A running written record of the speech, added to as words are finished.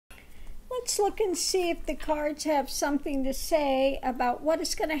Let's look and see if the cards have something to say about what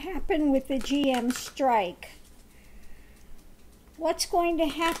is going to happen with the GM strike. What's going to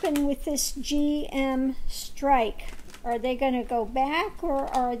happen with this GM strike? Are they going to go back, or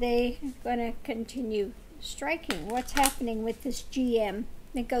are they going to continue striking? What's happening with this GM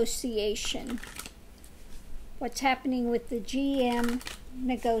negotiation? What's happening with the GM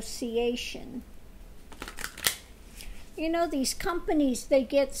negotiation? You know, these companies, they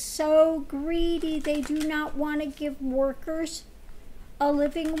get so greedy, they do not want to give workers a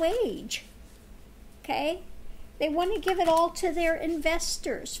living wage. Okay? They want to give it all to their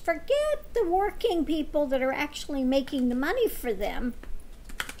investors. Forget the working people that are actually making the money for them.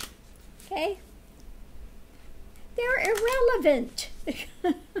 Okay? They're irrelevant.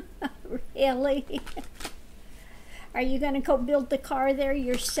 Really? Are you going to go build the car there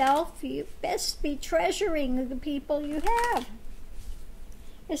yourself? You best be treasuring the people you have.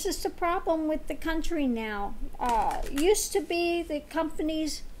 This is the problem with the country now. Used to be the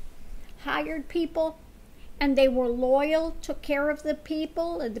companies hired people and they were loyal, took care of the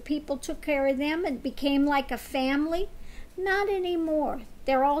people, and the people took care of them and became like a family. Not anymore.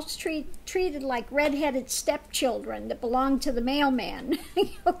 They're all treated like red-headed stepchildren that belong to the mailman,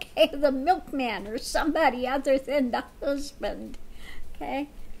 okay, the milkman, or somebody other than the husband, okay?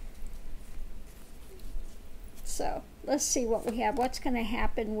 So, let's see what we have. What's going to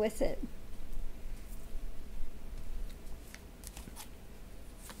happen with it?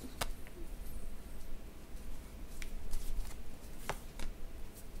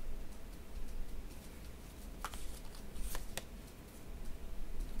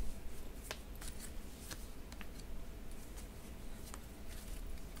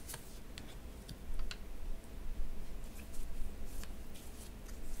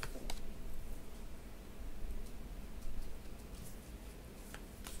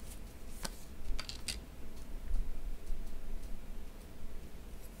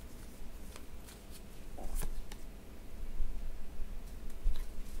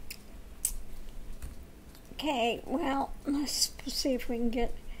 Okay, well, let's see if we can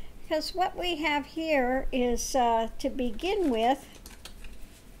get, because what we have here is, to begin with,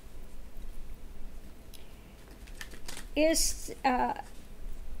 is,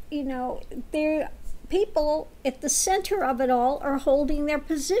 you know, people at the center of it all are holding their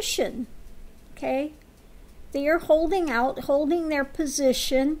position, okay? They are holding their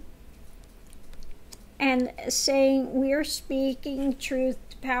position and saying, we're speaking truth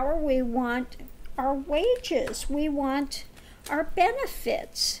to power. We want our wages. We want our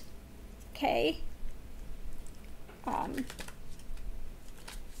benefits, okay? And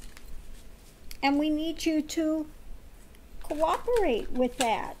we need you to cooperate with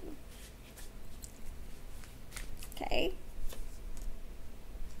that, okay?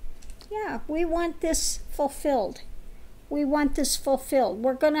 Yeah, we want this fulfilled. We want this fulfilled.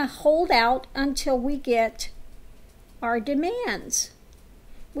 We're going to hold out until we get our demands.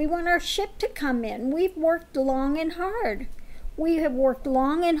 We want our ship to come in. We've worked long and hard. We have worked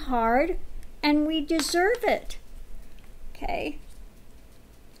long and hard, and we deserve it. Okay?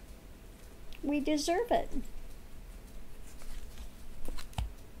 We deserve it.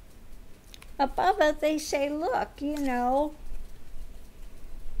 Above it, they say, look, you know,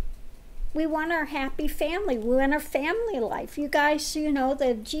 we want our happy family. We want our family life. You guys, you know, the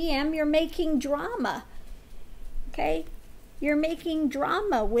GM, you're making drama. Okay? You're making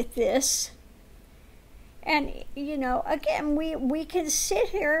drama with this. And, you know, again, we can sit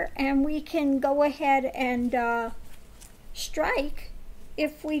here and we can go ahead and strike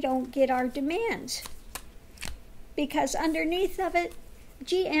if we don't get our demands. Because underneath of it,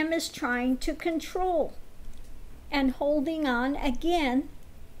 GM is trying to control and holding on, again,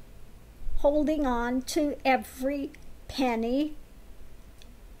 holding on to every penny.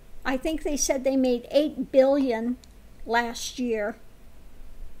 I think they said they made $8 billion last year,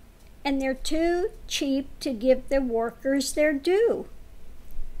 and they're too cheap to give the workers their due.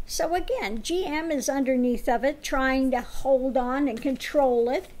 So again, GM is underneath of it, trying to hold on and control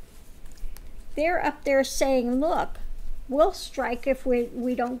it. They're up there saying, look, we'll strike if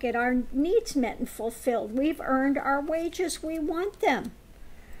we don't get our needs met and fulfilled. We've earned our wages. We want them.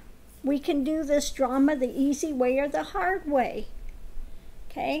 We can do this drama the easy way or the hard way.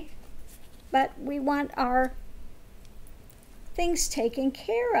 Okay? But we want our things taken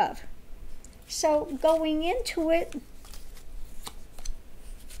care of. So going into it,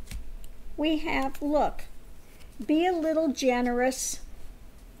 we have, look, be a little generous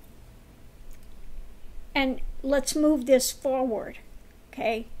and let's move this forward,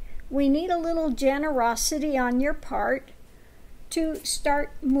 okay? We need a little generosity on your part to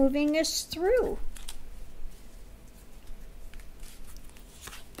start moving us through.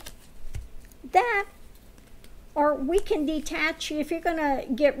 That, or we can detach. If you're going to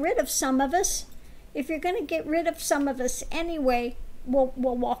get rid of some of us, if you're going to get rid of some of us anyway, we'll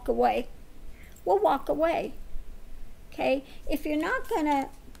walk away. We'll walk away. Okay? If you're not going to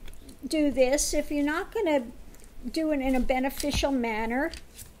do this, if you're not going to do it in a beneficial manner,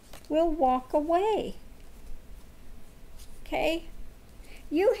 we'll walk away. Okay?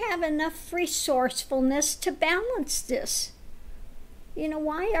 You have enough resourcefulness to balance this. You know,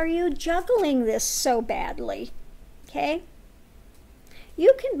 why are you juggling this so badly? Okay?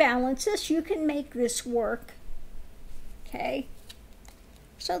 You can balance this. You can make this work. Okay?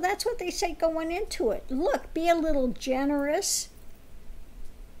 So that's what they say going into it. Look, be a little generous.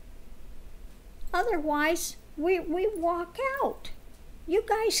 Otherwise, we walk out. You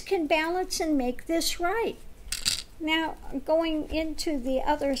guys can balance and make this right. Now, going into the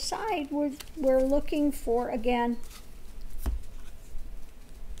other side, we're looking for, again,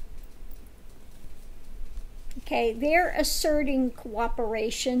 okay, they're asserting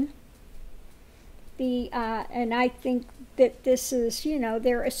cooperation. And I think that this is, you know,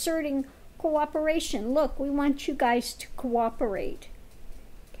 they're asserting cooperation. Look, we want you guys to cooperate.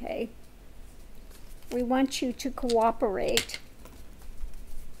 Okay? We want you to cooperate.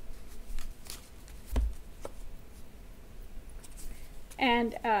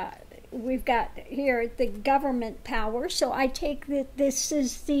 And we've got here the government power. So I take that this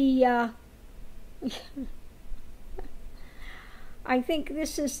is the... I think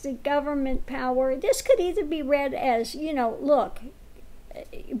this is the government power. This could either be read as, you know, look,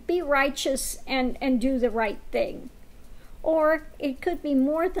 be righteous and do the right thing. Or it could be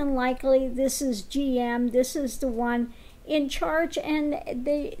more than likely this is GM, this is the one in charge and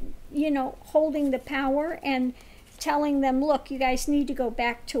they, you know, holding the power and telling them, look, you guys need to go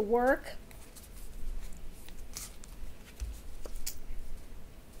back to work.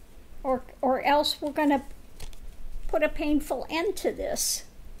 Or else we're going to put a painful end to this.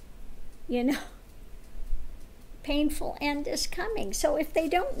 You know, painful end is coming. So if they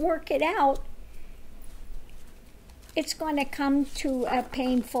don't work it out, it's going to come to a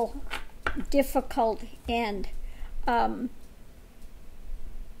painful, difficult end. You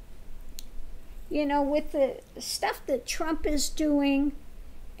know, with the stuff that Trump is doing,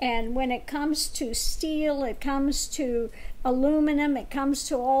 and when it comes to steel, it comes to aluminum, it comes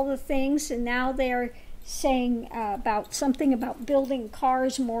to all the things, and now they're saying about something about building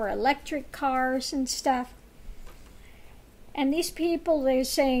cars, more electric cars and stuff. And these people, they're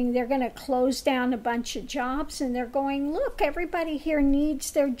saying they're going to close down a bunch of jobs, and they're going, look, everybody here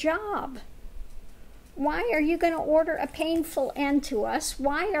needs their job. Why are you going to order a painful end to us?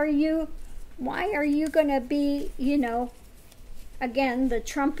 Why are you going to be, you know, again, the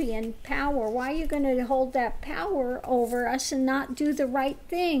Trumpian power? Why are you going to hold that power over us and not do the right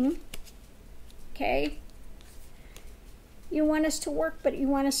thing? Okay? You want us to work, but you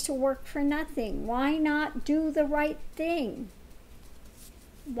want us to work for nothing. Why not do the right thing?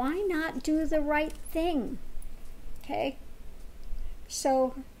 Why not do the right thing? Okay?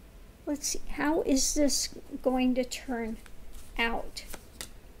 So, let's see. How is this going to turn out?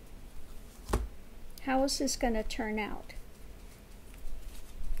 How is this going to turn out?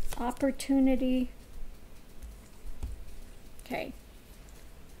 Opportunity. Okay.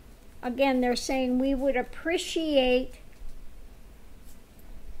 Again, they're saying we would appreciate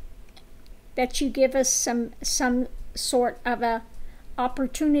that you give us some sort of a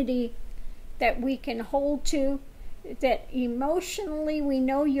opportunity that we can hold to, that emotionally we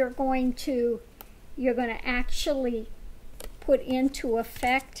know you're going to actually put into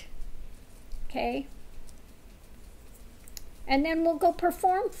effect. Okay? And then we'll go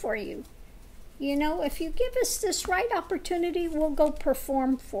perform for you. You know, if you give us this right opportunity, we'll go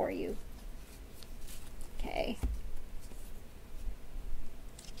perform for you. Okay?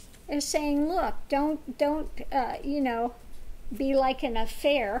 They're saying, look, don't you know, be like an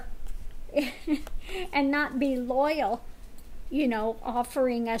affair and not be loyal, you know,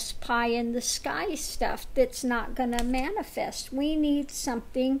 offering us pie in the sky stuff that's not going to manifest. We need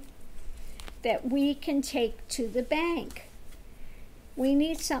something that we can take to the bank. We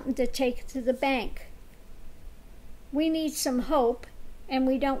need something to take to the bank. We need some hope, and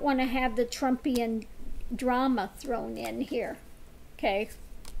we don't want to have the Trumpian drama thrown in here. Okay?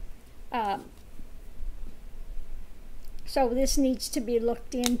 So this needs to be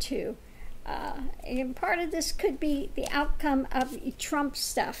looked into. And part of this could be the outcome of Trump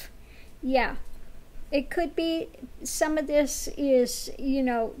stuff. Yeah. It could be some of this is, you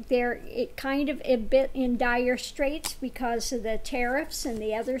know, it kind of a bit in dire straits because of the tariffs and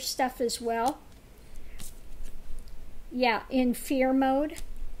the other stuff as well. Yeah, in fear mode.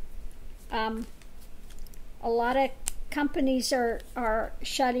 A lot of companies are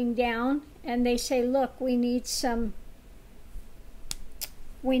shutting down, and they say, look, we need some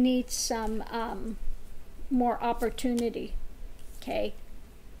more opportunity. Okay,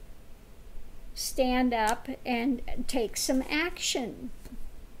 stand up and take some action.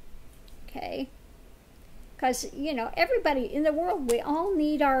 Okay, because, you know, everybody in the world, we all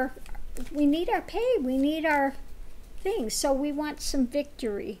need our pay, we need our things, so we want some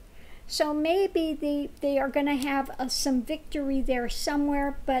victory. So maybe they are going to have some victory there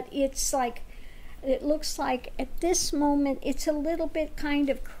somewhere, but it's like, it looks like at this moment it's a little bit kind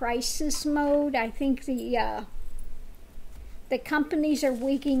of crisis mode. I think the companies are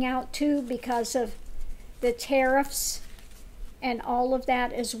wigging out too because of the tariffs and all of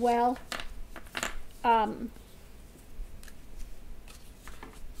that as well.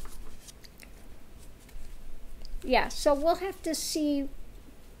 Yeah, so we'll have to see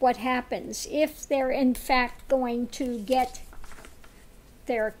what happens, if they're in fact going to get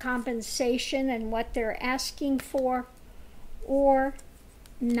their compensation and what they're asking for or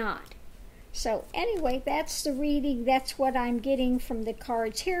not. So anyway, that's the reading. That's what I'm getting from the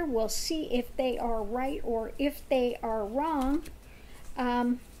cards here. We'll see if they are right or if they are wrong.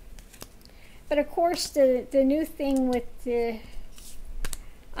 But of course, the new thing with the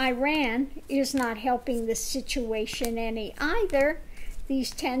Iran is not helping the situation any either.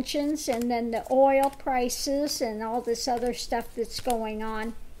 These tensions, and then the oil prices and all this other stuff that's going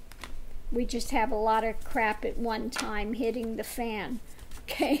on. We just have a lot of crap at one time hitting the fan.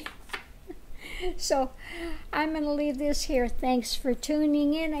 Okay? So I'm going to leave this here. Thanks for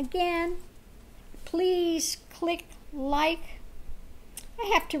tuning in again. Please click like. I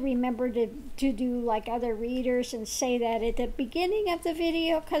have to remember to do like other readers and say that at the beginning of the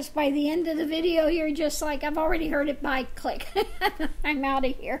video, because by the end of the video you're just like, I've already heard it, bye, click. I'm out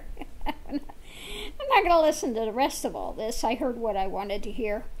of here. I'm not going to listen to the rest of all this. I heard what I wanted to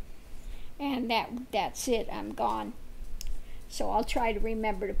hear, and that's it. I'm gone. So I'll try to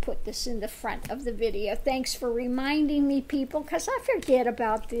remember to put this in the front of the video. Thanks for reminding me, people, because I forget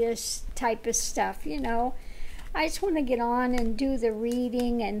about this type of stuff, you know. I just want to get on and do the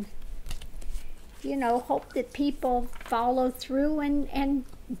reading and, you know, hope that people follow through and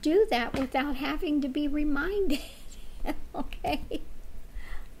do that without having to be reminded. Okay?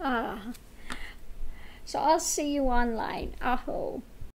 So I'll see you online. Aho.